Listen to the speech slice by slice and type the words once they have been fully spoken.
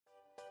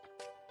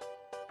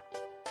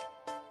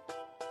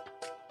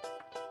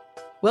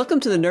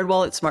Welcome to the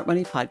NerdWallet Smart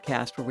Money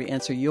Podcast, where we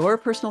answer your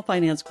personal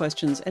finance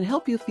questions and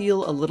help you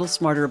feel a little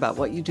smarter about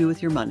what you do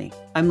with your money.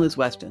 I'm Liz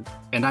Weston.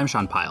 And I'm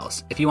Sean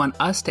Piles. If you want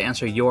us to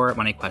answer your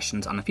money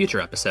questions on a future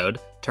episode,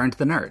 turn to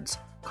the nerds.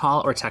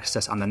 Call or text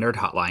us on the Nerd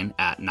Hotline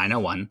at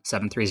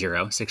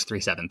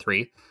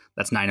 901-730-6373.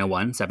 That's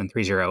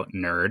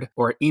 901-730-NERD.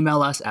 Or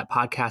email us at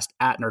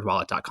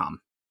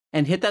podcast@nerdwallet.com.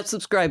 And hit that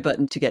subscribe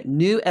button to get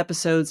new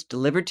episodes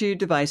delivered to your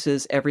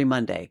devices every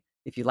Monday.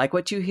 If you like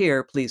what you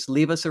hear, please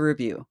leave us a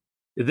review.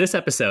 This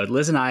episode,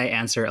 Liz and I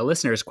answer a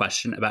listener's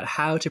question about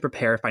how to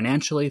prepare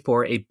financially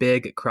for a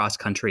big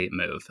cross-country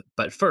move.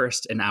 But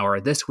first, in our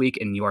This Week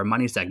in Your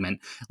Money segment,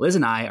 Liz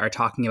and I are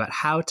talking about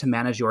how to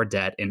manage your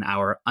debt in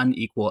our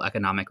unequal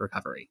economic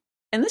recovery.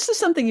 And this is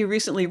something you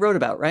recently wrote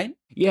about, right?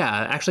 Yeah,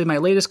 actually, my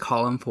latest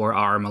column for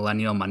our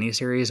Millennial Money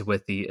series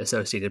with the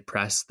Associated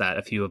Press that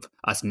a few of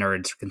us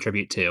nerds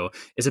contribute to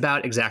is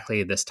about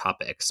exactly this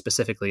topic,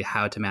 specifically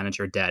how to manage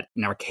your debt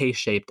in our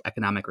K-shaped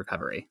economic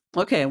recovery.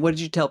 Okay, and what did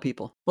you tell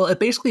people? Well,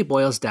 it basically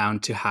boils down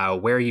to how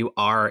where you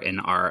are in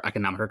our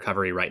economic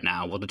recovery right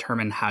now will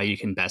determine how you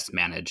can best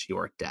manage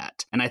your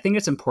debt. And I think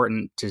it's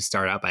important to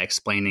start out by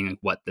explaining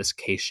what this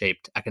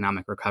K-shaped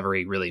economic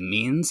recovery really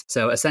means.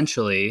 So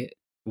essentially,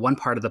 one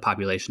part of the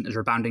population is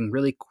rebounding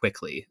really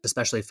quickly,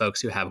 especially folks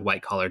who have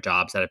white-collar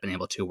jobs that have been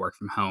able to work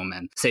from home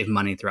and save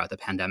money throughout the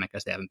pandemic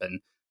as they haven't been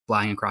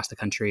flying across the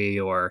country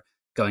or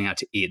going out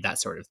to eat, that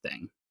sort of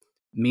thing.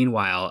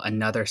 Meanwhile,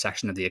 another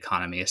section of the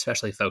economy,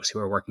 especially folks who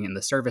are working in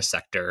the service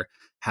sector,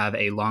 have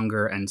a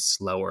longer and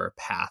slower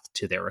path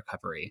to their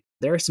recovery.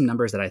 There are some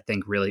numbers that I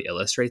think really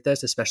illustrate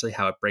this, especially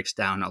how it breaks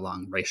down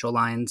along racial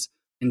lines.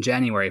 In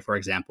January, for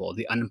example,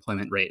 the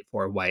unemployment rate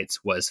for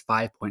whites was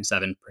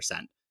 5.7%.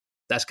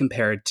 That's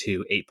compared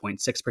to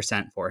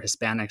 8.6% for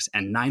Hispanics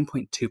and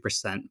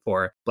 9.2%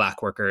 for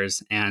Black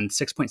workers and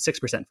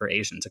 6.6% for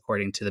Asians,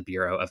 according to the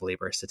Bureau of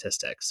Labor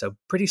Statistics. So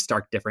pretty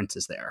stark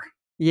differences there.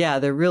 Yeah,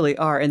 there really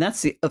are. And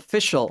that's the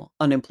official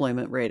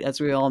unemployment rate.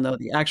 As we all know,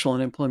 the actual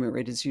unemployment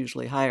rate is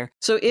usually higher.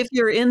 So if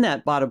you're in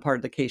that bottom part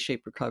of the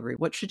K-shaped recovery,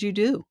 what should you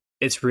do?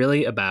 It's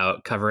really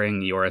about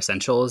covering your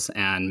essentials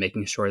and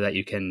making sure that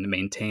you can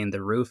maintain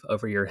the roof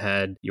over your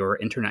head, your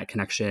internet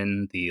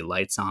connection, the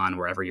lights on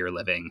wherever you're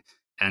living,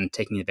 and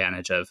taking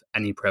advantage of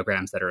any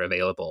programs that are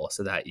available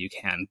so that you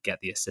can get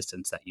the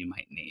assistance that you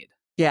might need.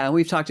 Yeah,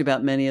 we've talked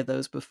about many of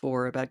those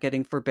before, about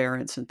getting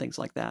forbearance and things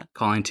like that.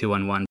 Calling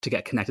 211 to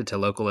get connected to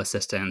local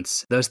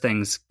assistance. Those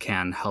things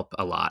can help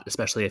a lot,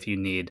 especially if you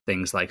need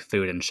things like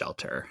food and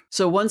shelter.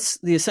 So once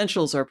the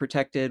essentials are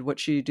protected, what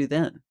should you do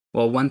then?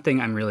 Well, one thing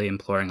I'm really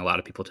imploring a lot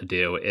of people to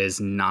do is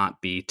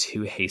not be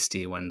too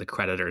hasty when the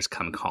creditors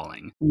come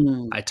calling.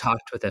 I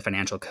talked with a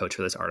financial coach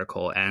for this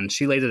article, and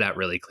she laid it out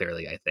really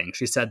clearly, I think.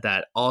 She said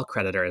that all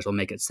creditors will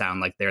make it sound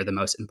like they're the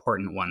most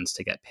important ones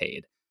to get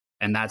paid.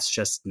 And that's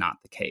just not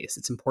the case.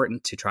 It's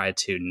important to try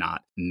to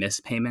not miss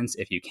payments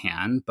if you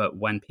can, but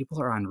when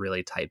people are on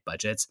really tight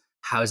budgets,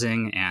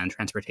 housing and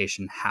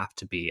transportation have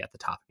to be at the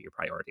top of your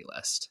priority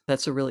list.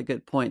 That's a really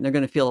good point. They're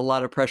going to feel a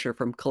lot of pressure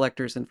from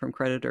collectors and from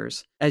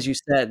creditors, as you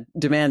said,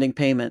 demanding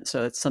payment.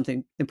 So it's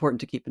something important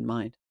to keep in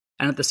mind.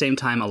 And at the same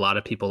time, a lot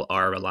of people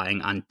are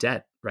relying on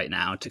debt right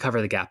now to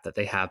cover the gap that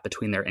they have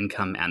between their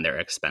income and their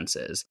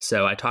expenses.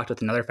 So I talked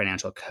with another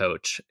financial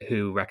coach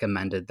who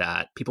recommended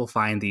that people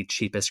find the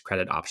cheapest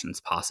credit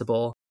options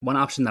possible. One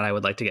option that I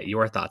would like to get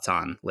your thoughts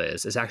on,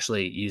 Liz, is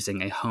actually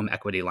using a home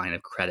equity line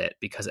of credit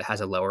because it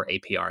has a lower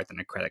APR than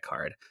a credit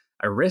card.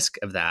 A risk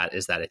of that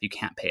is that if you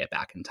can't pay it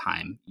back in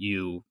time,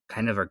 you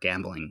kind of are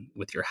gambling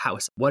with your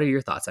house. What are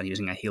your thoughts on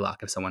using a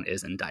HELOC if someone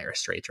is in dire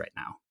straits right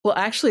now? Well,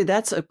 actually,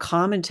 that's a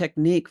common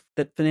technique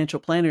that financial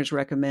planners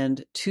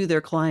recommend to their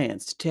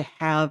clients, to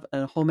have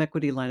a home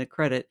equity line of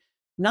credit,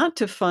 not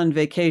to fund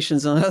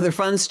vacations and other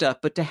fun stuff,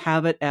 but to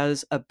have it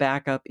as a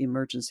backup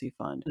emergency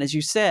fund. And as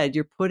you said,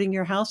 you're putting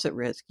your house at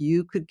risk.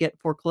 You could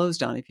get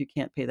foreclosed on if you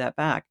can't pay that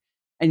back.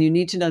 And you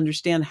need to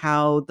understand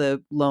how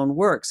the loan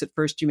works. At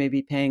first, you may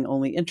be paying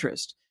only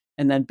interest,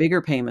 and then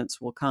bigger payments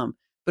will come.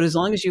 But as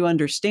long as you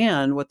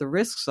understand what the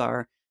risks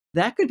are,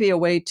 that could be a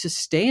way to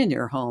stay in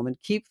your home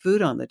and keep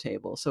food on the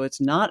table. So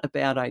it's not a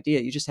bad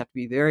idea. You just have to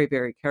be very,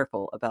 very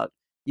careful about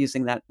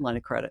using that line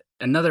of credit.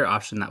 Another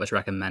option that was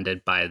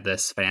recommended by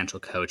this financial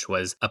coach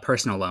was a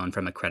personal loan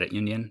from a credit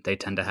union. They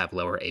tend to have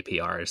lower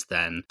APRs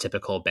than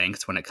typical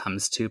banks when it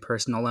comes to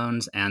personal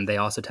loans, and they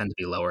also tend to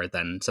be lower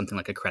than something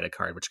like a credit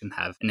card, which can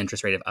have an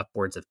interest rate of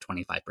upwards of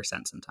 25%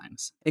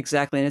 sometimes.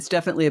 Exactly. And it's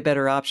definitely a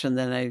better option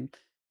than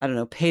I don't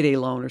know, payday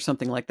loan or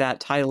something like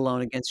that, title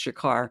loan against your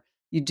car.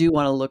 You do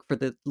want to look for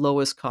the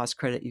lowest cost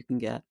credit you can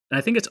get. And I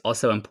think it's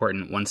also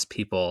important once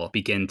people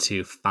begin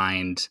to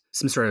find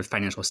some sort of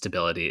financial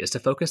stability is to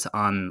focus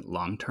on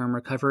long-term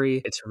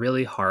recovery. It's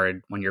really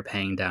hard when you're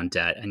paying down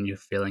debt and you're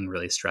feeling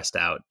really stressed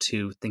out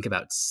to think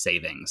about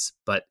savings,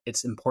 but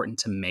it's important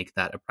to make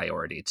that a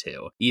priority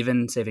too.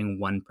 Even saving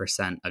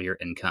 1% of your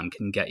income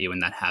can get you in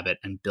that habit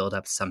and build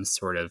up some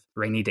sort of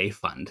rainy day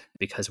fund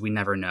because we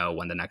never know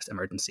when the next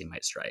emergency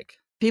might strike.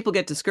 people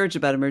get discouraged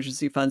about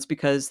emergency funds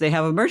because they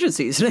have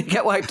emergencies and they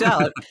get wiped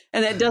out.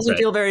 And it doesn't Right.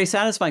 feel very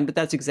satisfying, but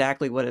that's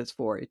exactly what it's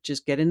for. It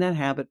just get in that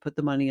habit, put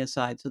the money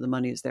aside so the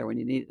money is there when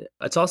you need it.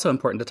 It's also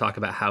important to talk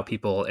about how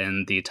people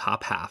in the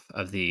top half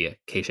of the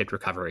K-shaped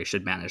recovery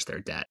should manage their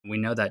debt. We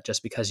know that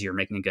just because you're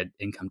making a good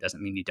income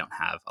doesn't mean you don't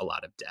have a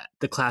lot of debt.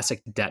 The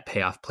classic debt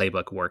payoff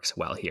playbook works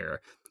well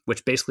here,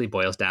 which basically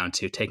boils down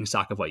to taking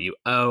stock of what you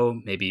owe,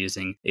 maybe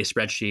using a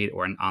spreadsheet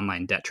or an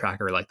online debt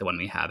tracker like the one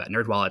we have at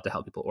NerdWallet to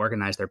help people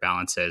organize their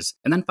balances,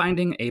 and then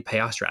finding a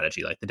payoff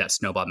strategy like the debt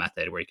snowball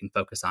method, where you can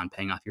focus on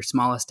paying off your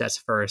smallest debts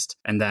first,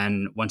 and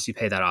then once you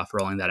pay that off,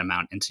 rolling that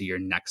amount into your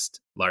next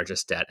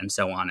largest debt, and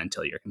so on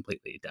until you're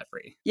completely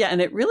debt-free. Yeah,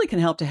 and it really can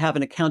help to have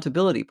an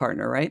accountability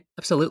partner, right?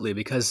 Absolutely,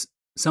 because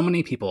so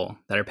many people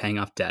that are paying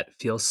off debt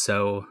feel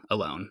so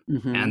alone,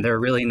 and they're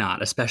really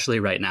not, especially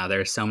right now. There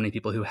are so many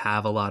people who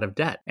have a lot of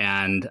debt,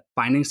 and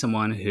finding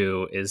someone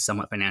who is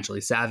somewhat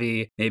financially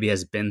savvy, maybe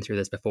has been through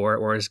this before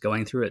or is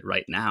going through it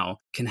right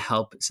now, can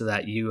help so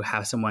that you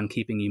have someone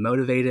keeping you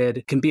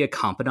motivated, can be a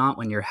confidant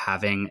when you're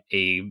having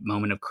a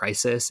moment of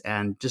crisis,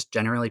 and just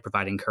generally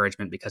provide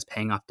encouragement, because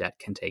paying off debt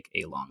can take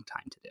a long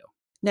time to do.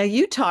 Now,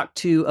 you talk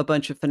to a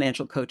bunch of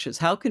financial coaches.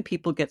 How can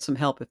people get some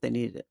help if they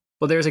need it?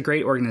 Well, there's a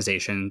great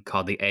organization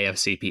called the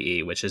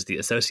AFCPE, which is the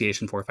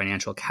Association for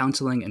Financial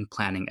Counseling and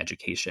Planning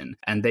Education,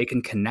 and they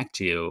can connect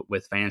you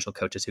with financial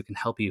coaches who can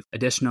help you.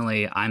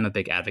 Additionally, I'm a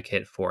big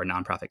advocate for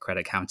nonprofit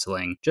credit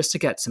counseling, just to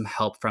get some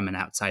help from an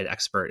outside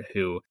expert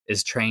who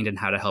is trained in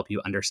how to help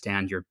you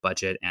understand your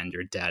budget and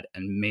your debt,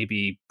 and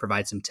maybe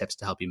provide some tips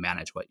to help you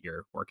manage what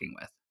you're working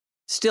with.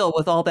 Still,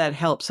 with all that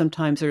help,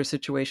 sometimes there are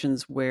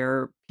situations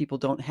where people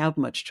don't have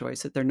much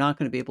choice, that they're not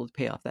going to be able to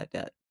pay off that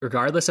debt.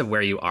 Regardless of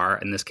where you are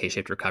in this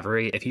K-shaped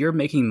recovery, if you're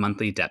making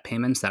monthly debt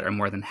payments that are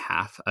more than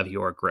half of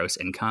your gross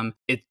income,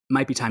 it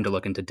might be time to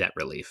look into debt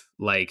relief,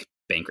 like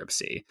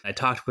bankruptcy. I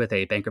talked with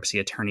a bankruptcy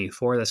attorney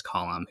for this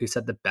column who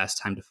said the best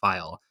time to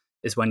file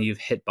is when you've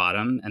hit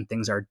bottom and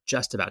things are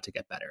just about to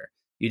get better.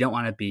 You don't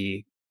want to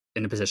be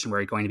in a position where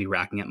you're going to be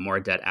racking up more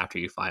debt after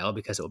you file,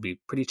 because it will be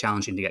pretty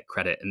challenging to get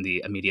credit in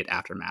the immediate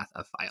aftermath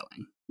of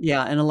filing.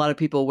 Yeah, and a lot of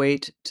people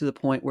wait to the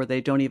point where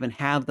they don't even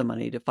have the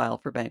money to file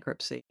for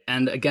bankruptcy.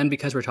 And again,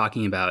 because we're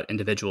talking about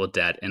individual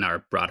debt in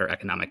our broader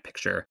economic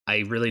picture, I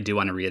really do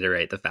want to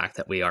reiterate the fact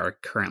that we are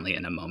currently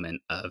in a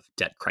moment of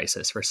debt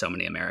crisis for so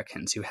many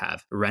Americans who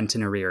have rent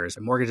in arrears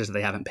or mortgages that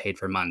they haven't paid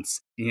for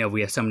months.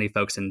 We have so many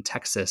folks in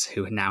Texas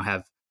who now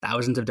have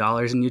thousands of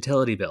dollars in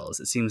utility bills.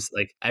 It seems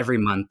like every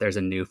month there's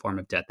a new form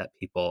of debt that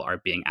people are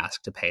being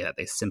asked to pay that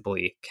they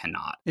simply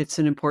cannot. It's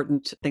an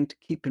important thing to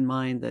keep in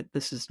mind that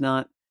this is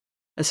not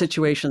a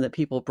situation that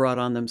people brought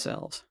on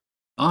themselves.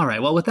 All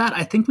right. Well, with that,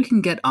 I think we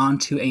can get on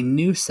to a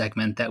new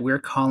segment that we're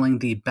calling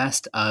the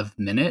Best of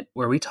Minute,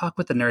 where we talk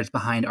with the nerds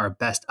behind our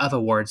Best of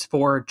awards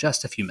for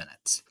just a few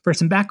minutes. For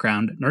some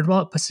background,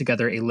 NerdWallet puts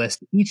together a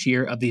list each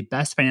year of the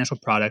best financial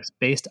products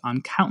based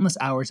on countless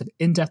hours of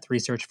in-depth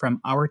research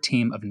from our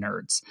team of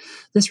nerds.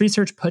 This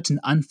research puts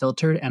an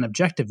unfiltered and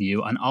objective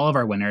view on all of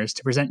our winners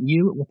to present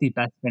you with the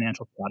best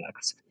financial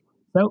products.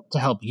 So, to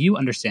help you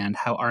understand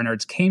how our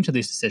nerds came to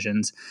these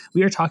decisions,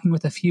 we are talking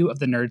with a few of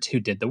the nerds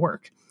who did the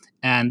work.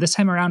 And this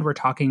time around, we're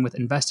talking with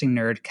investing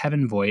nerd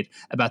Kevin Voigt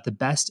about the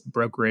best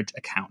brokerage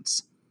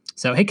accounts.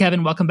 So, hey,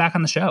 Kevin, welcome back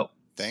on the show.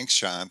 Thanks,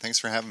 Sean. Thanks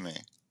for having me.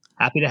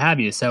 Happy to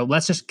have you. So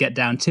let's just get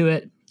down to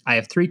it. I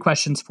have 3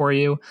 questions for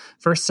you.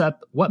 First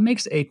up, what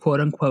makes a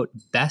quote-unquote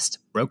best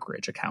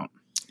brokerage account?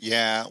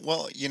 Yeah,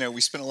 well,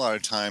 we spent a lot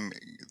of time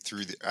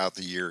throughout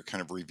the year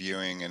kind of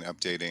reviewing and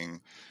updating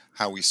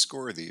how we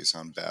score these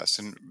on best.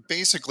 And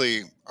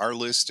basically, our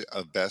list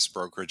of best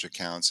brokerage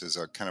accounts is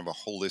a kind of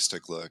a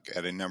holistic look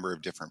at a number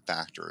of different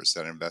factors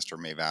that an investor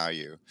may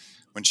value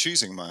when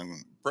choosing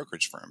among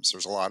brokerage firms.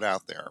 There's a lot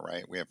out there,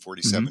 right? We have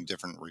 47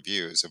 different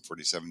reviews of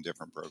 47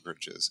 different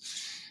brokerages.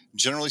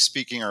 Generally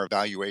speaking, our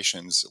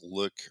evaluations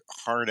look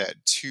hard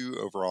at 2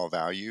 overall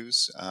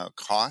values: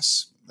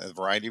 costs, a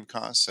variety of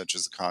costs, such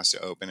as the cost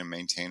to open and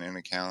maintain an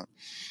account,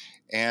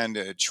 and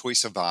a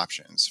choice of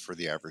options for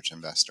the average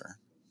investor.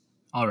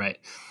 All right.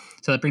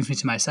 So that brings me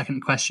to my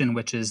second question,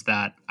 which is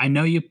that I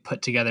know you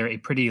put together a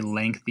pretty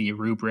lengthy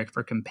rubric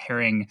for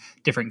comparing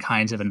different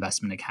kinds of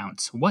investment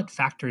accounts. What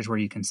factors were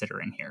you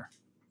considering here?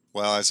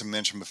 Well, as I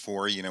mentioned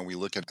before, we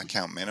look at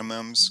account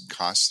minimums,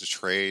 costs to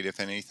trade, if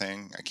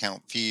anything,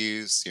 account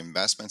fees, the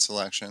investment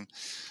selection,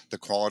 the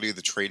quality of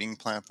the trading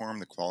platform,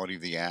 the quality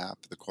of the app,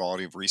 the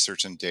quality of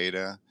research and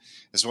data,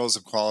 as well as the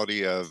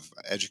quality of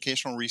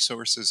educational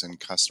resources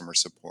and customer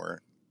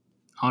support.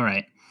 All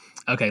right.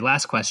 Okay,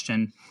 last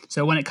question.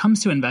 So when it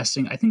comes to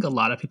investing, I think a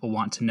lot of people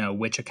want to know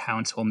which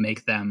accounts will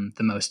make them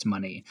the most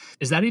money.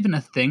 Is that even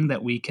a thing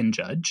that we can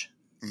judge?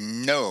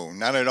 No,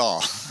 not at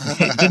all.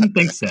 Didn't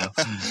think so.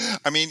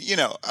 I mean,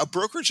 a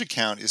brokerage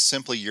account is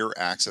simply your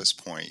access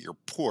point, your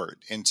port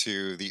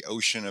into the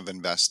ocean of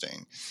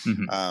investing.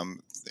 Mm-hmm.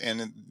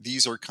 And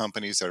these are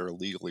companies that are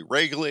legally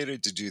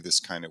regulated to do this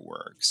kind of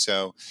work.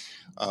 So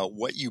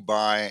what you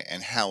buy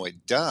and how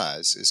it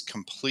does is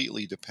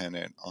completely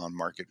dependent on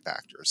market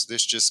factors.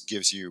 This just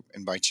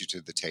invites you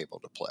to the table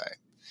to play.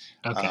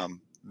 Okay.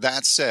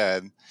 That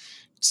said,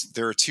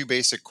 there are two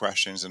basic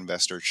questions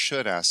investors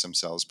should ask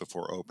themselves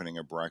before opening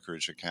a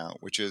brokerage account,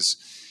 which is,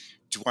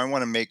 do I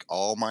want to make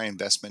all my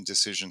investment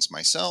decisions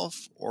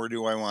myself, or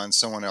do I want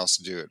someone else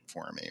to do it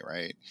for me,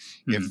 right?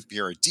 Mm-hmm. If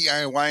you're a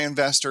DIY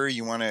investor,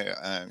 you want to,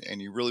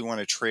 and you really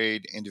want to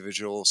trade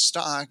individual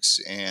stocks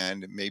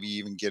and maybe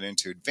even get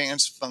into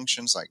advanced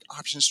functions like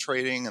options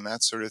trading and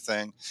that sort of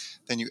thing,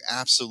 then you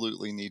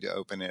absolutely need to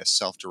open a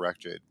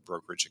self-directed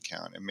brokerage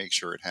account and make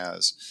sure it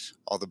has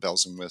all the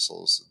bells and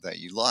whistles that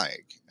you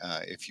like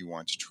if you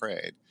want to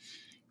trade.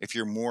 If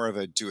you're more of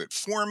a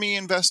do-it-for-me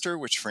investor,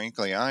 which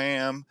frankly I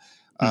am,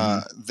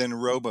 then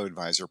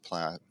robo-advisor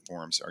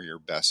platforms are your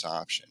best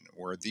option,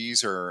 where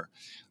these are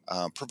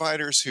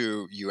providers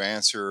who you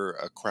answer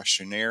a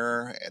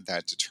questionnaire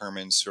that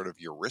determines sort of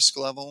your risk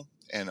level.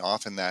 And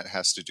often that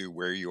has to do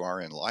where you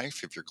are in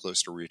life. If you're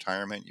close to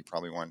retirement, you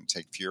probably want to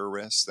take fewer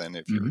risks than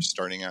if you're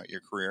starting out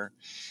your career.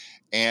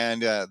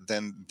 And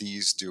then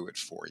these do it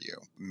for you.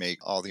 Make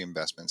all the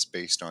investments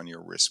based on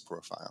your risk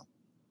profile.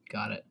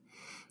 Got it.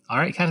 All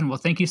right, Kevin. Well,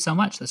 thank you so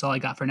much. That's all I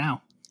got for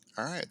now.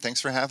 All right.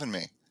 Thanks for having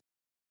me.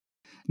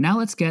 Now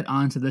let's get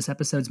on to this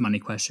episode's money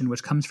question,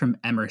 which comes from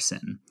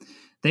Emerson.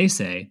 They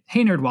say,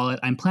 "Hey NerdWallet,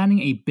 I'm planning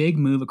a big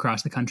move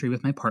across the country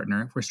with my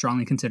partner. We're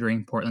strongly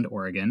considering Portland,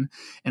 Oregon,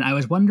 and I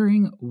was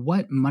wondering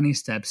what money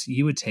steps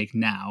you would take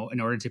now in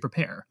order to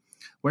prepare.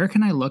 Where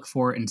can I look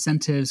for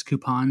incentives,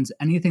 coupons,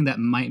 anything that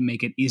might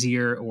make it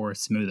easier or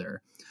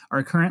smoother?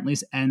 Our current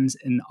lease ends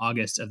in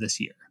August of this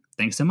year.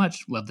 Thanks so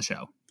much. Love the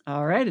show."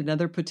 All right,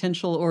 another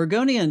potential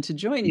Oregonian to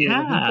join you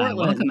in Portland.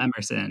 Welcome,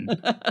 Emerson.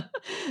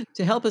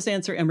 To help us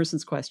answer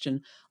Emerson's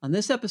question, on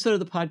this episode of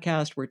the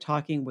podcast, we're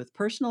talking with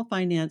personal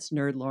finance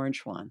nerd Lauren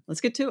Schwan.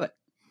 Let's get to it.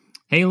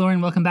 Hey,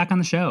 Lauren, welcome back on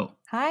the show.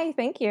 Hi,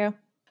 thank you.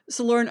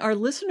 So, Lauren, our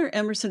listener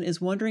Emerson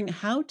is wondering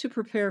how to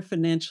prepare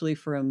financially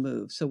for a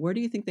move. So where do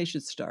you think they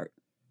should start?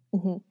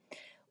 Mm-hmm.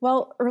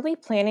 Well, early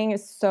planning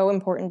is so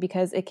important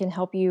because it can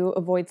help you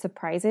avoid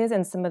surprises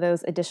and some of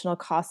those additional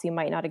costs you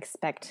might not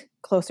expect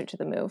closer to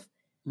the move.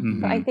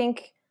 Mm-hmm. But I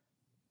think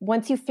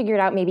once you've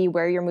figured out maybe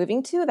where you're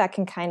moving to, that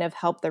can kind of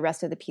help the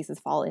rest of the pieces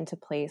fall into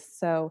place.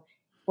 So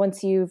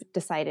once you've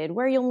decided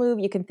where you'll move,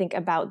 you can think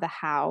about the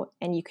how,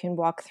 and you can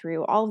walk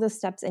through all of the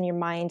steps in your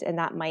mind, and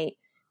that might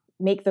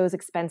make those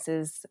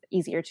expenses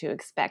easier to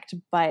expect.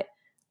 But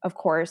of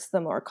course, the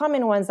more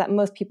common ones that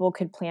most people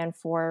could plan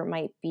for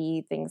might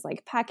be things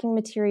like packing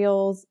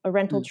materials, a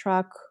rental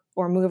truck,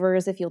 or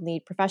movers if you'll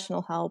need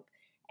professional help,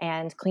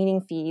 and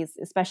cleaning fees,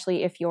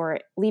 especially if you're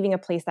leaving a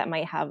place that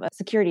might have a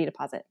security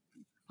deposit.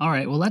 All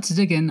right, well, let's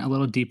dig in a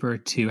little deeper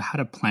to how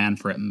to plan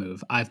for a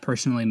move. I've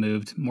personally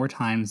moved more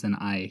times than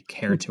I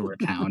care to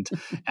recount,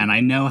 and I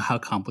know how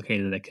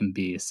complicated it can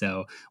be.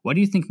 So what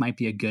do you think might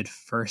be a good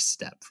first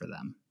step for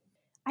them?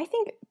 I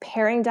think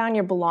paring down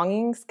your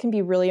belongings can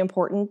be really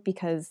important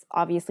because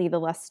obviously the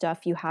less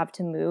stuff you have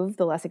to move,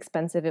 the less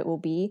expensive it will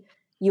be.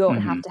 You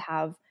won't have to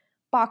have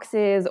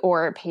boxes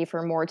or pay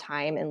for more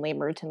time and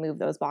labor to move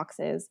those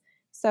boxes.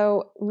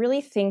 So really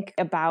think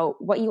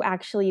about what you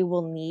actually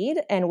will need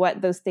and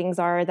what those things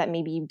are that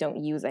maybe you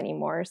don't use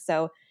anymore.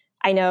 So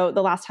I know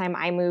the last time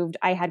I moved,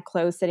 I had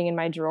clothes sitting in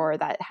my drawer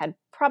that had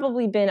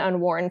probably been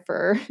unworn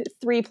for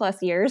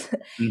 3+ years.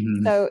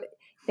 So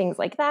things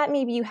like that.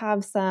 Maybe you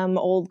have some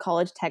old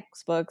college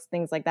textbooks,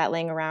 things like that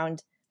laying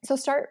around. So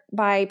start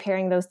by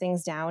paring those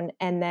things down,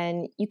 and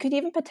then you could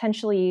even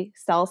potentially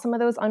sell some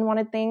of those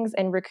unwanted things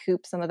and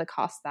recoup some of the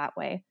costs that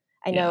way.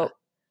 I know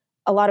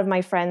a lot of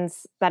my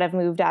friends that have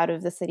moved out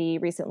of the city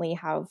recently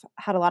have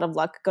had a lot of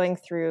luck going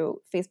through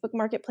Facebook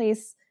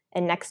Marketplace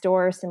and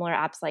Nextdoor, similar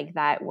apps like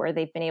that, where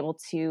they've been able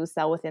to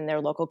sell within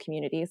their local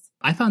communities.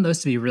 I found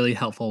those to be really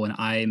helpful when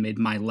I made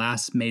my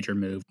last major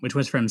move, which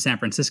was from San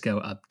Francisco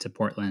up to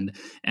Portland.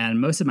 And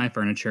most of my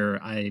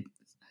furniture I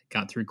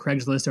got through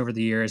Craigslist over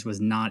the years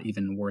was not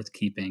even worth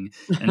keeping.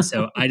 And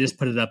so I just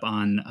put it up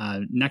on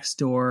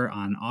Nextdoor,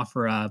 on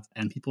OfferUp,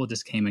 and people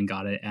just came and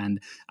got it. And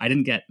I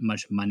didn't get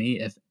much money,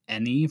 if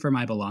any, for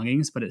my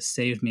belongings, but it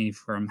saved me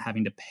from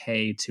having to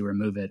pay to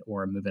remove it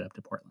or move it up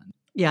to Portland.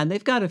 Yeah, and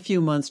they've got a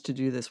few months to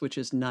do this, which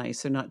is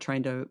nice. They're not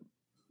trying to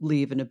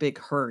leave in a big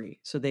hurry,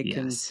 so they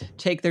can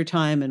take their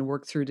time and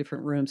work through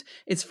different rooms.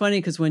 It's funny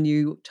because when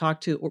you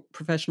talk to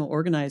professional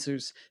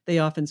organizers, they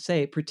often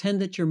say,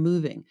 pretend that you're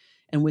moving.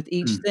 And with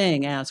each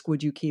thing, ask,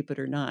 would you keep it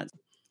or not?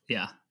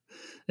 Yeah,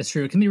 it's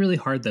true. It can be really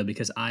hard, though,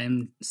 because I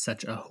am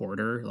such a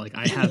hoarder. Like,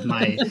 I have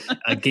my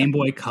Game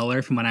Boy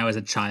Color from when I was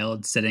a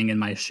child sitting in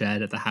my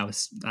shed at the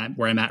house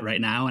where I'm at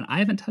right now. And I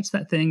haven't touched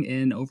that thing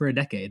in over a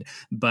decade,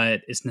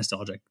 but it's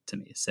nostalgic to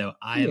me. So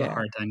I have a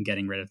hard time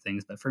getting rid of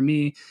things. But for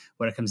me,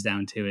 what it comes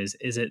down to is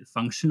it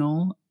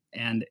functional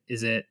and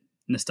is it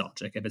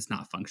nostalgic if it's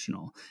not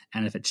functional?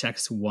 And if it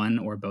checks one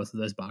or both of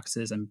those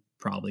boxes, I'm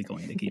probably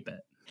going to keep it.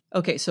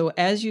 Okay, so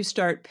as you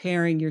start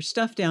paring your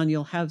stuff down,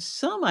 you'll have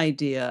some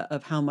idea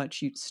of how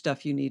much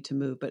stuff you need to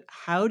move. But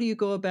how do you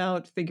go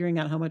about figuring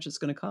out how much it's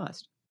going to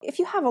cost? If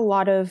you have a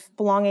lot of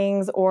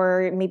belongings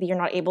or maybe you're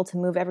not able to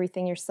move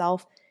everything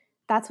yourself,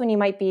 that's when you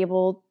might be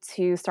able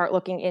to start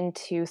looking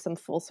into some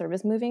full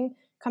service moving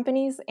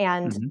companies.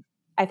 And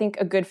I think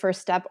a good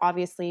first step,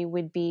 obviously,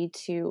 would be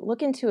to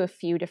look into a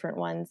few different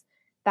ones.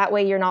 That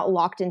way you're not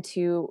locked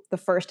into the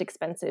first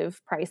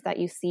expensive price that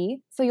you see.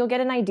 So you'll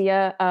get an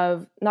idea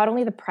of not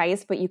only the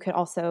price, but you could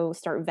also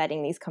start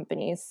vetting these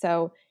companies.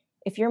 So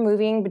if you're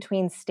moving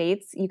between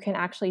states, you can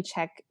actually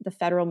check the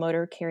Federal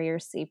Motor Carrier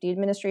Safety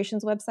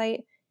Administration's website,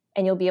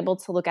 and you'll be able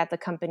to look at the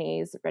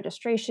company's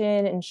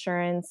registration,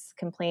 insurance,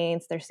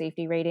 complaints, their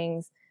safety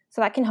ratings.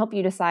 So that can help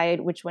you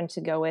decide which one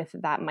to go with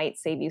that might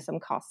save you some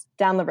costs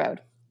down the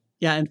road.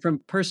 Yeah, and from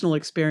personal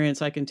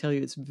experience, I can tell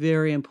you it's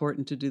very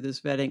important to do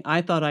this vetting.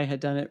 I thought I had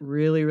done it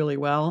really, really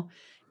well,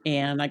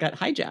 and I got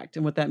hijacked.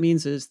 And what that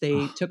means is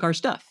they took our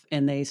stuff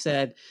and they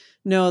said,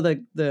 no,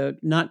 the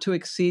not to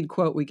exceed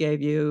quote we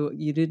gave you,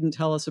 you didn't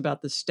tell us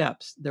about the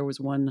steps. There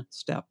was one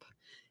step.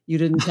 You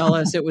didn't tell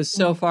us it was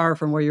so far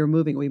from where you're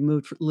moving. We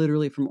moved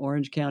literally from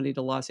Orange County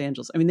to Los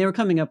Angeles. I mean, they were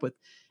coming up with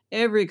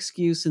every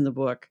excuse in the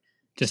book.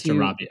 Just to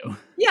rob you.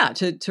 Yeah,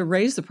 to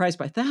raise the price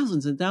by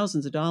thousands and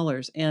thousands of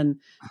dollars. And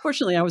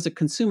fortunately, I was a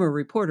consumer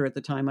reporter at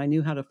the time. I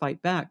knew how to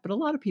fight back, but a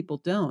lot of people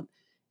don't.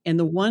 And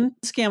the one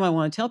scam I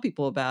want to tell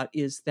people about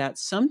is that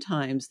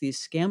sometimes these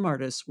scam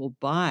artists will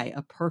buy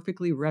a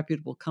perfectly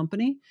reputable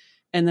company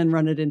and then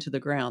run it into the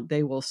ground.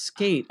 They will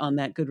skate on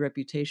that good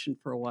reputation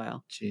for a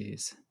while.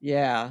 Jeez.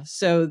 Yeah.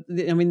 So,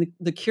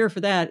 the cure for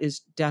that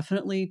is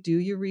definitely do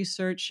your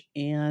research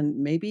and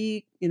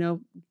maybe,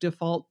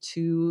 default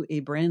to a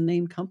brand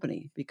name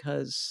company,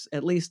 because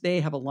at least they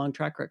have a long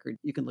track record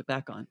you can look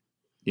back on.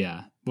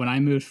 Yeah. When I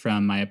moved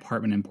from my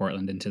apartment in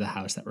Portland into the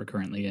house that we're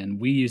currently in,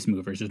 we used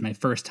movers. It was my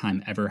first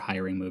time ever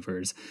hiring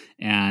movers.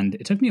 And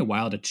it took me a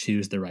while to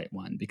choose the right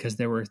one because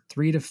there were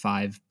 3 to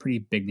 5 pretty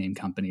big name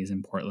companies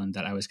in Portland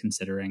that I was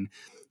considering.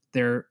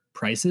 Their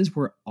prices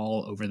were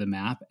all over the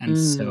map, and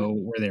so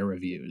were their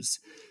reviews.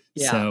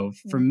 Yeah. So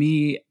for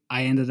me,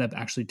 I ended up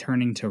actually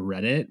turning to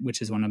Reddit, which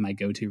is one of my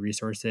go-to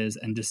resources,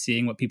 and just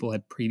seeing what people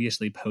had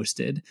previously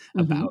posted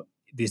about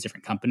these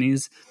different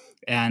companies.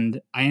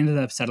 And I ended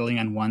up settling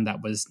on one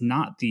that was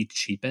not the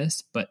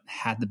cheapest, but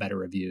had the better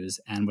reviews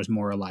and was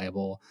more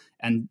reliable.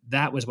 And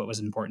that was what was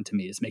important to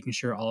me, is making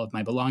sure all of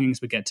my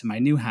belongings would get to my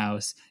new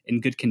house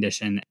in good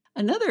condition.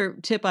 Another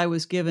tip I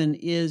was given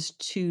is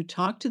to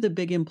talk to the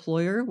big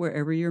employer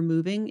wherever you're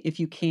moving, if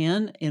you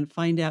can, and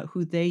find out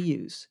who they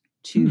use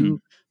to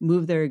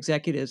move their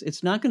executives.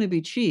 It's not going to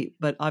be cheap,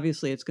 but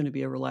obviously it's going to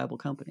be a reliable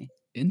company.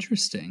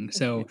 Interesting.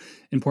 So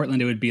in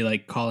Portland, it would be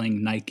like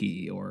calling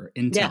Nike or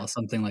Intel,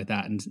 something like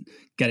that, and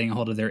getting a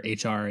hold of their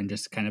HR and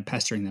just kind of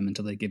pestering them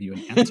until they give you an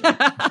answer.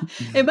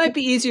 It might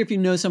be easier if you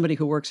know somebody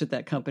who works at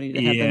that company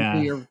to have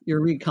them do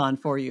your recon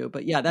for you.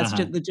 But yeah, that's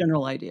just the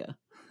general idea.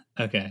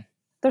 Okay.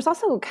 There's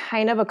also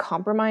kind of a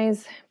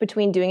compromise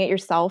between doing it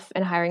yourself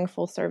and hiring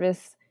full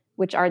service,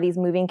 which are these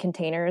moving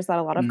containers that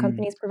a lot of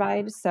companies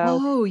provide.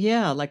 So,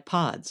 like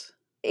pods.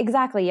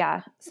 Exactly,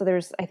 yeah. So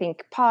there's, I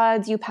think,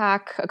 Pods,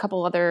 U-Pack, a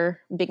couple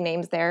other big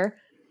names there.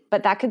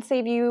 But that could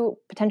save you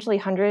potentially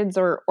hundreds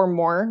or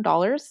more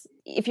dollars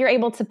if you're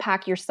able to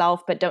pack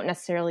yourself but don't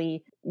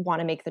necessarily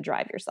want to make the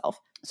drive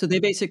yourself. So they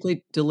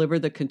basically deliver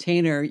the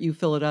container, you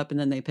fill it up, and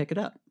then they pick it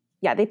up.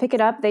 Yeah, they pick it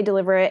up, they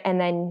deliver it, and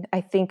then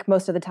I think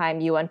most of the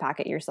time you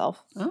unpack it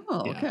yourself.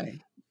 Oh, okay.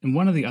 And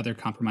one of the other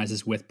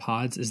compromises with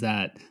pods is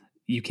that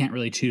you can't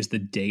really choose the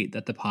date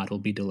that the pod will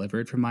be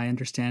delivered, from my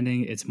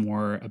understanding. It's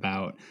more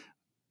about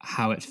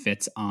how it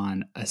fits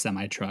on a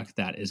semi-truck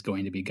that is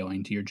going to be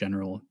going to your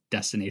general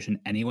destination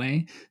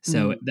anyway.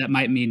 So that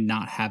might mean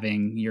not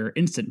having your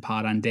Instant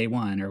Pot on day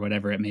one or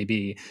whatever it may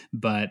be.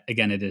 But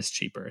again, it is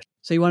cheaper.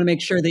 So you want to make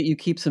sure that you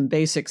keep some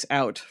basics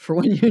out for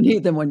when you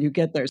need them when you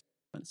get there.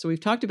 So we've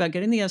talked about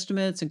getting the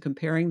estimates and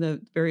comparing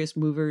the various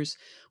movers.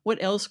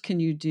 What else can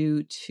you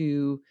do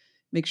to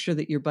make sure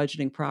that you're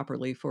budgeting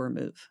properly for a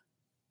move?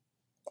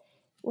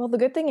 Well, the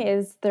good thing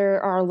is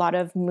there are a lot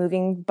of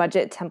moving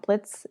budget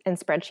templates and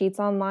spreadsheets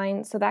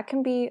online, so that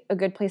can be a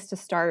good place to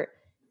start.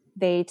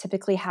 They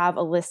typically have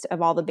a list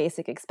of all the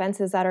basic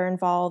expenses that are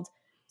involved,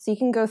 so you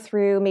can go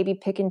through, maybe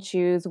pick and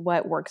choose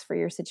what works for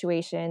your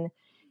situation.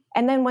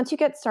 And then once you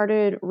get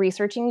started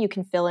researching, you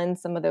can fill in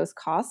some of those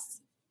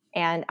costs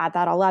and add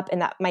that all up,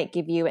 and that might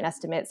give you an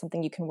estimate,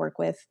 something you can work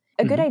with.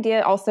 A good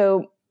idea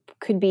also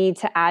could be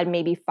to add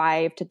maybe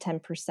 5 to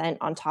 10%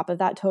 on top of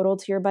that total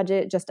to your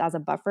budget, just as a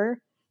buffer,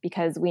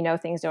 because we know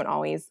things don't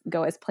always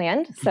go as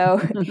planned.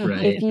 So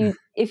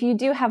if you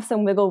do have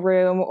some wiggle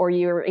room, or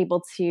you're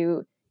able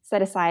to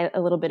set aside a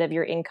little bit of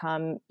your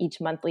income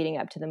each month leading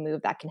up to the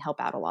move, that can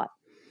help out a lot.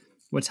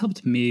 What's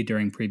helped me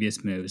during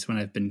previous moves when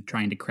I've been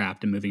trying to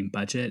craft a moving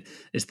budget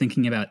is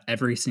thinking about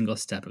every single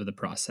step of the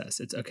process.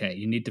 It's okay,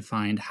 you need to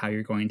find how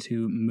you're going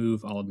to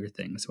move all of your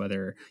things,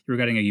 whether you're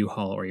getting a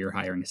U-Haul or you're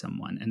hiring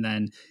someone. And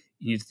then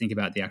you need to think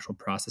about the actual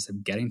process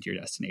of getting to your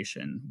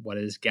destination. What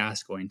is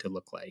gas going to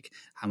look like?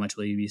 How much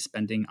will you be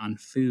spending on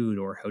food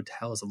or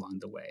hotels along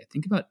the way?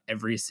 Think about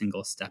every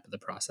single step of the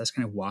process,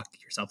 kind of walk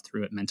yourself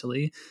through it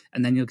mentally,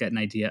 and then you'll get an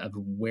idea of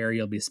where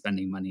you'll be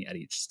spending money at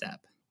each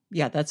step.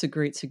 Yeah, that's a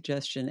great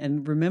suggestion.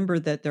 And remember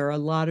that there are a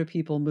lot of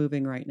people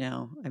moving right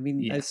now. I mean,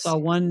 I Yes. saw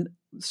one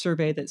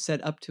survey that said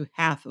up to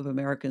half of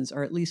Americans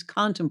are at least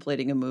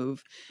contemplating a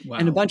move,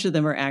 and a Wow. bunch of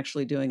them are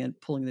actually doing and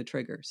pulling the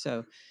trigger.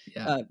 So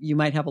Yeah. you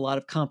might have a lot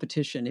of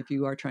competition if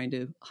you are trying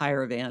to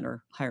hire a van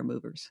or hire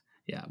movers.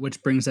 Yeah,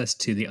 which brings us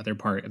to the other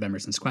part of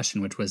Emerson's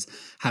question, which was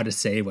how to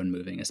save when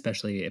moving,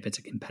 especially if it's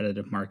a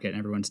competitive market and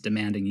everyone's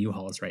demanding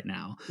U-Hauls right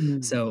now.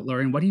 So,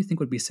 Lauren, what do you think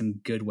would be some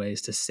good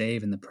ways to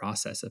save in the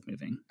process of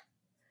moving?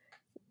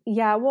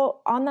 Yeah,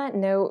 well, on that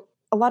note,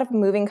 a lot of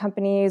moving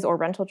companies or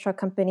rental truck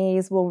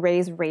companies will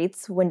raise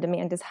rates when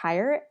demand is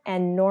higher.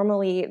 And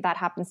normally that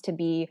happens to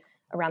be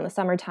around the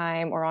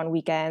summertime or on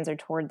weekends or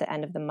toward the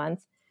end of the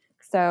month.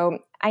 So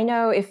I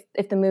know if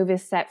the move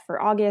is set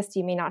for August,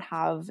 you may not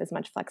have as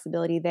much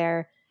flexibility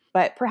there,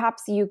 but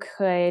perhaps you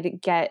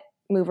could get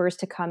movers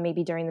to come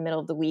maybe during the middle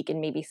of the week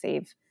and maybe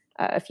save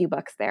a few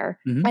bucks there.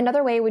 Mm-hmm.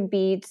 Another way would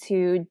be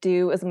to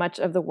do as much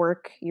of the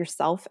work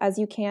yourself as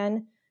you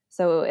can.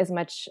 So as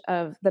much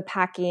of the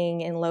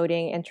packing and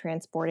loading and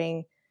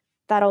transporting,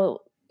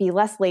 that'll be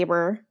less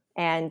labor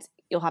and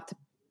you'll have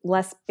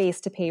less space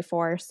to pay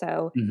for.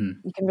 So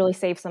you can really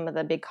save some of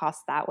the big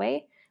costs that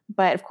way.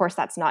 But of course,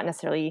 that's not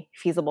necessarily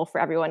feasible for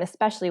everyone,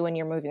 especially when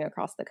you're moving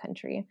across the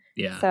country.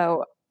 Yeah.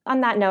 So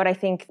on that note, I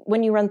think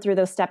when you run through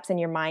those steps in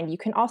your mind, you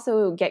can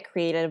also get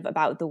creative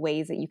about the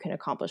ways that you can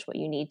accomplish what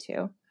you need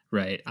to.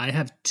 Right. I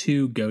have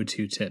two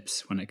go-to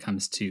tips when it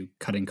comes to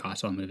cutting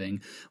costs while moving.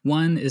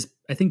 One is,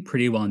 I think,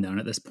 pretty well known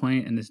at this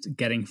point, and it's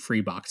getting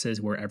free boxes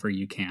wherever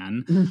you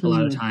can. A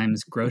lot of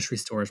times, grocery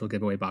stores will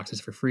give away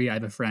boxes for free. I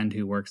have a friend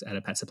who works at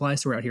a pet supply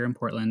store out here in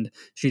Portland.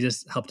 She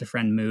just helped a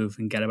friend move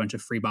and get a bunch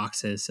of free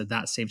boxes. So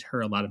that saved her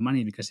a lot of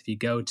money, because if you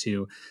go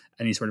to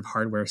any sort of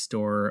hardware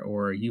store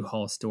or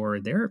U-Haul store,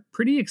 they're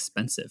pretty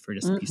expensive for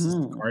just pieces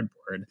of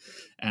cardboard.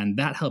 And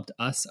that helped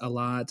us a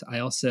lot. I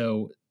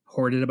also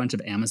hoarded a bunch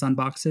of Amazon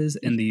boxes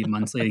in the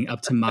months leading up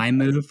to my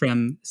move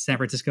from San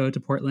Francisco to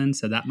Portland.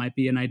 So that might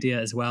be an idea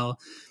as well.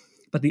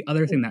 But the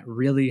other thing that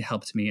really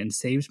helped me and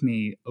saved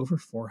me over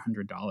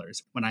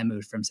 $400 when I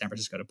moved from San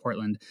Francisco to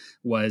Portland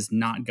was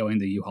not going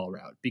the U-Haul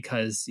route.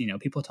 Because, you know,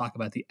 people talk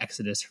about the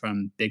exodus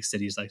from big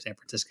cities like San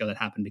Francisco that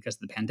happened because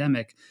of the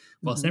pandemic.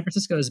 Well, San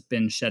Francisco has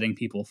been shedding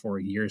people for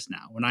years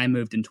now. When I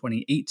moved in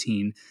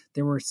 2018,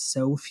 there were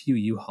so few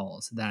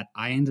U-Hauls that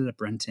I ended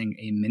up renting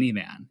a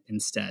minivan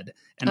instead.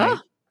 And I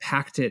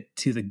packed it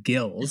to the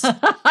gills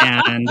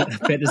and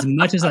fit as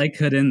much as I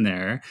could in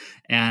there.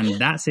 And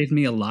that saved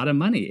me a lot of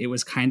money. It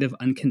was kind of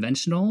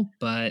unconventional,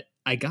 but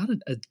I got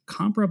a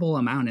comparable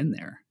amount in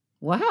there.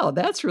 Wow,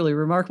 that's really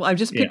remarkable. I'm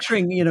just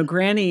picturing, you know,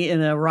 Granny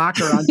in a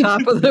rocker on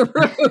top of the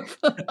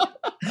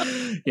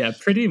roof. Yeah,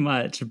 pretty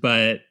much.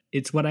 But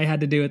it's what I had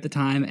to do at the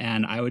time,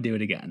 and I would do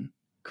it again.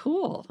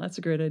 Cool. That's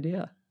a great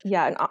idea.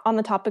 Yeah. And on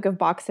the topic of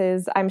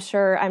boxes, I'm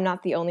sure I'm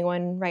not the only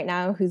one right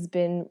now who's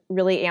been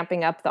really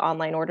amping up the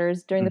online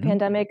orders during the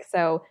pandemic.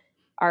 So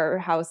our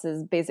house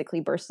is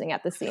basically bursting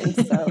at the seams.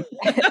 So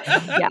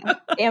yeah,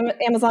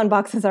 Amazon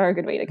boxes are a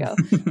good way to go.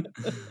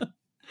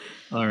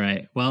 All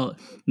right. Well,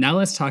 now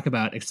let's talk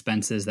about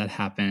expenses that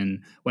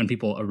happen when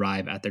people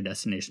arrive at their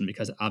destination,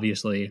 because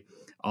obviously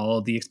all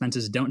of the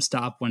expenses don't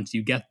stop once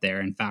you get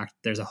there. In fact,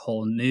 there's a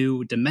whole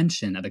new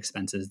dimension of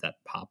expenses that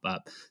pop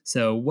up.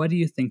 So what do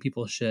you think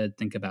people should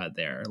think about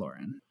there,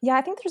 Lauren? Yeah,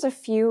 I think there's a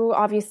few.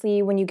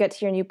 Obviously, when you get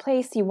to your new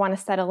place, you want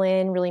to settle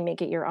in, really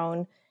make it your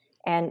own.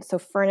 And so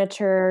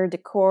furniture,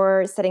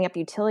 decor, setting up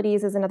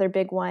utilities is another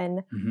big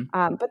one.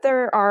 But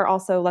there are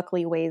also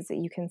luckily ways that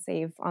you can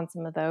save on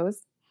some of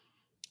those.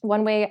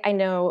 One way I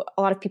know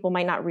a lot of people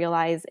might not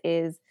realize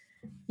is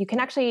you can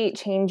actually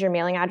change your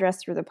mailing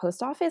address through the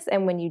post office.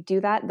 And when you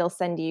do that, they'll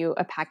send you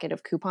a packet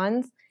of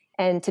coupons.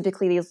 And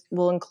typically these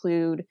will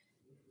include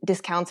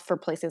discounts for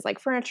places like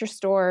furniture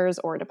stores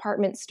or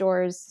department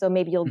stores. So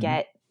maybe you'll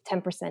get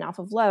 10% off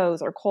of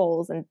Lowe's or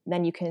Kohl's, and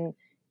then you can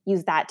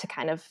use that to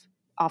kind of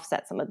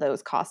offset some of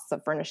those costs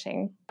of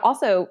furnishing.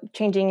 Also,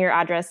 changing your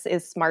address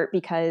is smart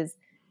because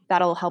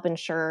that'll help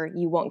ensure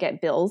you won't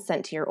get bills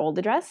sent to your old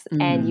address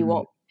and you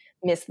won't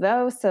miss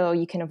those, so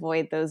you can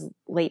avoid those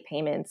late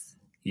payments.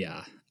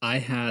 Yeah, I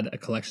had a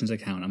collections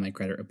account on my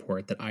credit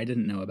report that I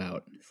didn't know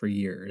about for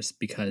years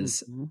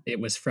because it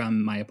was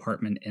from my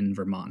apartment in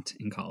Vermont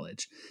in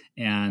college.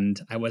 And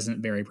I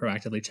wasn't very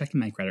proactively checking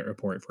my credit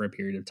report for a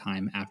period of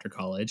time after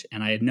college.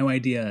 And I had no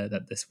idea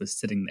that this was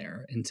sitting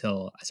there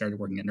until I started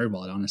working at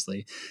NerdWallet,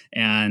 honestly.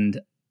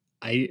 And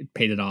I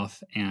paid it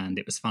off and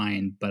it was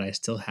fine, but I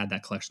still had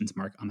that collections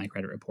mark on my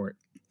credit report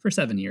for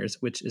 7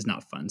 years, which is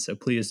not fun. So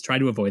please try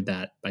to avoid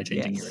that by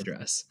changing your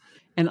address.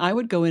 And I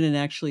would go in and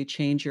actually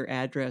change your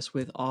address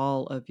with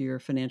all of your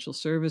financial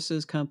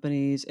services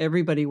companies,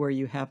 everybody where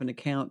you have an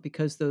account,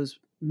 because those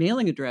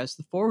mailing address,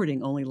 the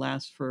forwarding only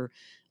lasts for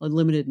a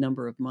limited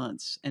number of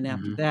months. And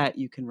after that,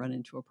 you can run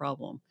into a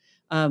problem.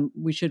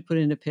 We should put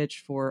in a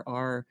pitch for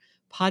our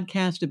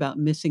podcast about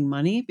missing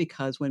money,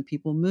 because when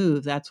people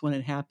move, that's when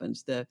it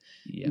happens.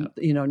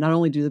 Not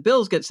only do the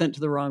bills get sent to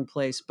the wrong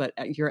place, but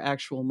your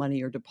actual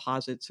money or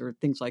deposits or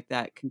things like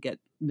that can get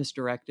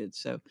misdirected.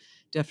 So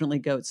definitely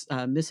go. It's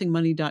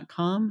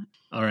missingmoney.com.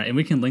 All right. And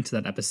we can link to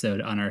that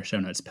episode on our show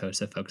notes post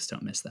so folks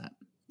don't miss that.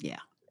 Yeah.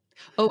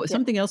 Oh,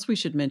 something else we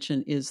should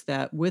mention is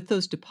that with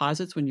those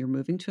deposits, when you're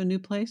moving to a new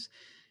place,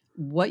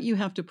 what you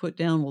have to put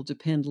down will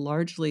depend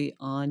largely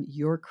on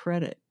your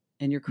credit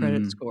and your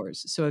credit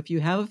scores. So if you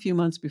have a few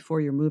months before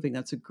you're moving,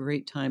 that's a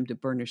great time to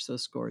burnish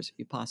those scores if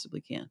you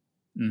possibly can.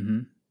 Mm-hmm.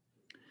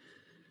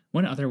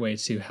 One other way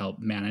to help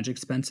manage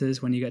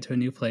expenses when you get to a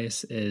new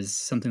place is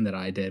something that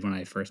I did when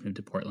I first moved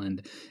to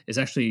Portland, is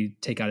actually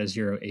take out a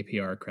 0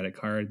 APR credit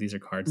card. These are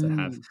cards that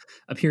have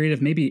a period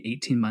of maybe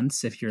 18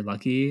 months, if you're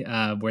lucky,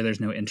 where there's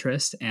no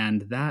interest.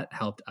 And that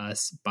helped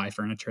us buy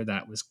furniture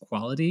that was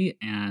quality,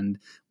 and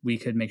we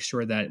could make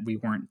sure that we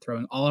weren't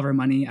throwing all of our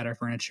money at our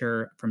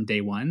furniture from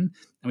day one.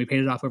 And we paid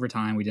it off over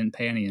time. We didn't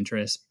pay any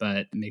interest, but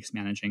it makes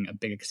managing a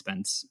big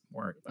expense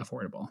more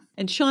affordable.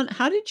 And Sean,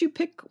 how did you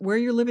pick where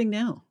you're living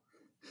now?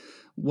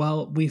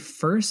 Well, we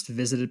first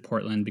visited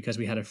Portland because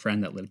we had a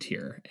friend that lived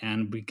here,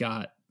 and we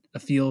got a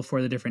feel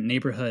for the different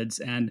neighborhoods.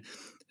 And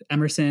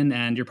Emerson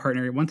and your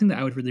partner, one thing that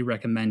I would really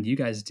recommend you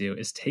guys do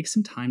is take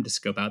some time to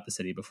scope out the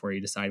city before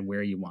you decide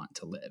where you want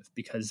to live,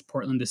 because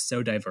Portland is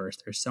so diverse.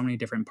 There's so many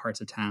different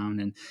parts of town,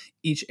 and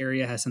each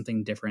area has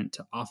something different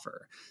to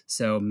offer.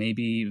 So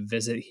maybe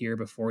visit here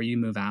before you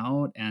move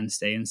out and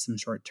stay in some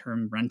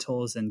short-term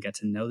rentals and get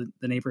to know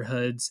the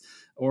neighborhoods.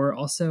 Or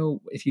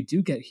also, if you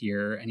do get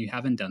here and you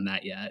haven't done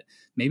that yet,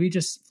 maybe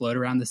just float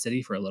around the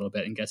city for a little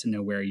bit and get to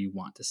know where you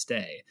want to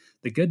stay.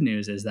 The good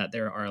news is that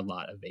there are a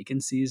lot of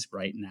vacancies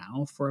right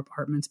now for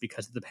apartments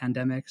because of the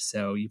pandemic,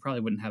 so you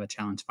probably wouldn't have a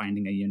challenge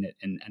finding a unit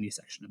in any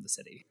section of the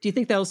city. Do you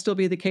think that'll still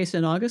be the case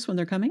in August when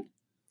they're coming?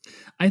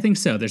 I think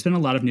so. There's been a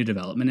lot of new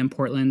development in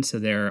Portland, so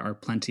there are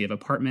plenty of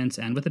apartments.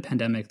 And with the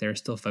pandemic, there are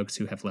still folks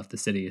who have left the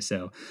city.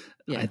 So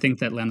I think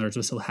that landlords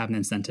will still have an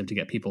incentive to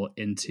get people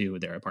into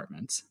their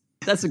apartments.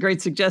 That's a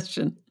great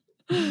suggestion.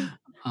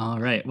 All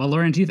right. Well,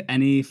 Lauren, do you have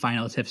any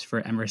final tips for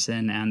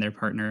Emerson and their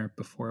partner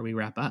before we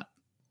wrap up?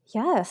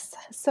 Yes.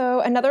 So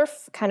another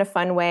kind of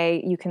fun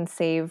way you can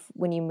save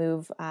when you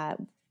move,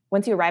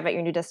 once you arrive at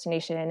your new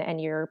destination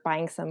and you're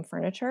buying some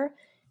furniture,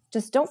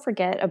 just don't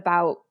forget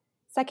about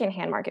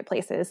secondhand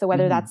marketplaces. So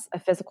whether that's a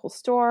physical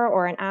store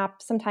or an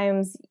app,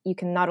 sometimes you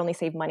can not only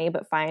save money,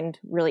 but find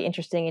really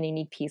interesting and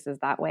unique pieces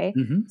that way.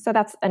 So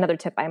that's another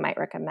tip I might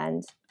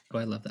recommend. Oh,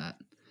 I love that.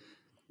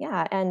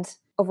 Yeah. And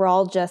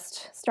overall,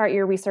 just start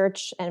your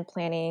research and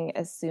planning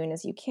as soon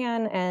as you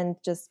can, and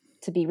just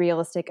to be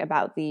realistic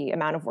about the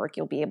amount of work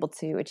you'll be able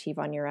to achieve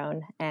on your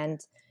own. And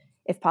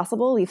if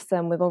possible, leave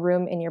some wiggle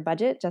room in your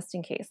budget just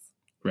in case.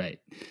 Right.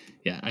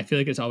 Yeah. I feel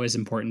like it's always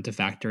important to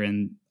factor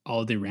in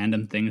all the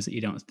random things that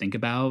you don't think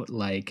about,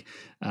 like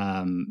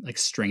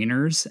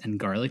strainers and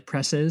garlic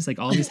presses, like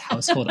all these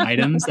household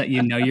items that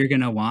you know you're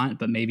going to want,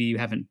 but maybe you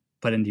haven't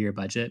put into your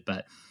budget.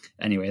 But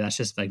anyway, that's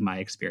just like my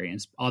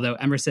experience. Although,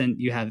 Emerson,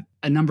 you have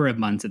a number of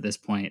months at this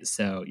point,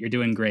 so you're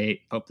doing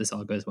great. Hope this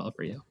all goes well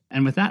for you.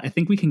 And with that, I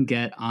think we can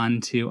get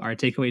on to our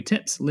takeaway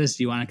tips. Liz,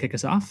 do you want to kick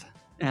us off?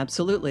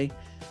 Absolutely.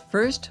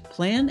 First,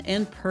 plan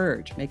and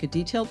purge. Make a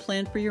detailed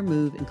plan for your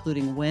move,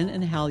 including when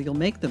and how you'll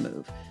make the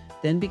move.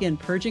 Then begin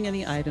purging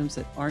any items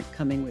that aren't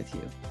coming with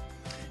you.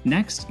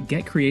 Next,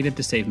 get creative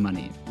to save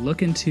money.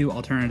 Look into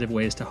alternative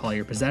ways to haul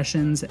your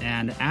possessions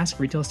and ask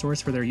retail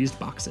stores for their used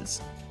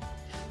boxes.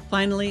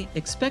 Finally,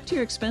 expect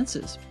your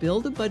expenses.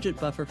 Build a budget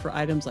buffer for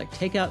items like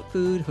takeout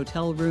food,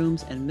 hotel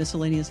rooms, and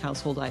miscellaneous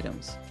household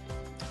items.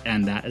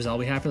 And that is all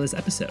we have for this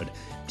episode.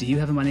 Do you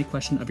have a money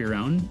question of your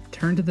own?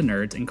 Turn to the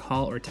Nerds and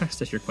call or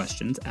text us your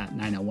questions at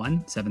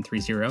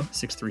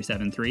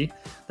 901-730-6373.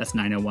 That's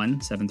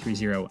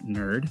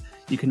 901-730-NERD.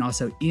 You can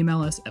also email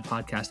us at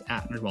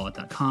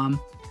podcast@nerdwallet.com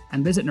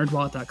and visit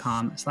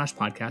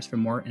nerdwallet.com/podcast for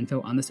more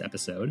info on this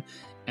episode.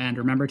 And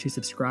remember to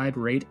subscribe,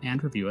 rate,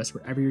 and review us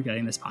wherever you're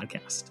getting this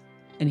podcast.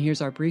 And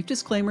here's our brief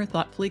disclaimer,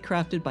 thoughtfully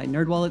crafted by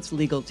NerdWallet's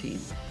legal team.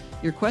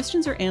 Your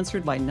questions are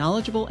answered by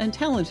knowledgeable and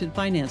talented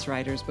finance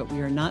writers, but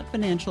we are not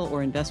financial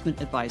or investment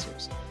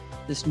advisors.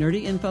 This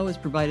nerdy info is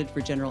provided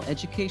for general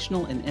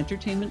educational and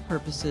entertainment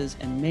purposes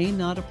and may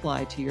not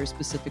apply to your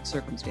specific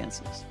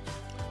circumstances.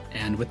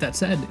 And with that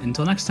said,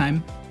 until next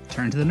time,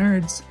 turn to the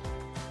nerds.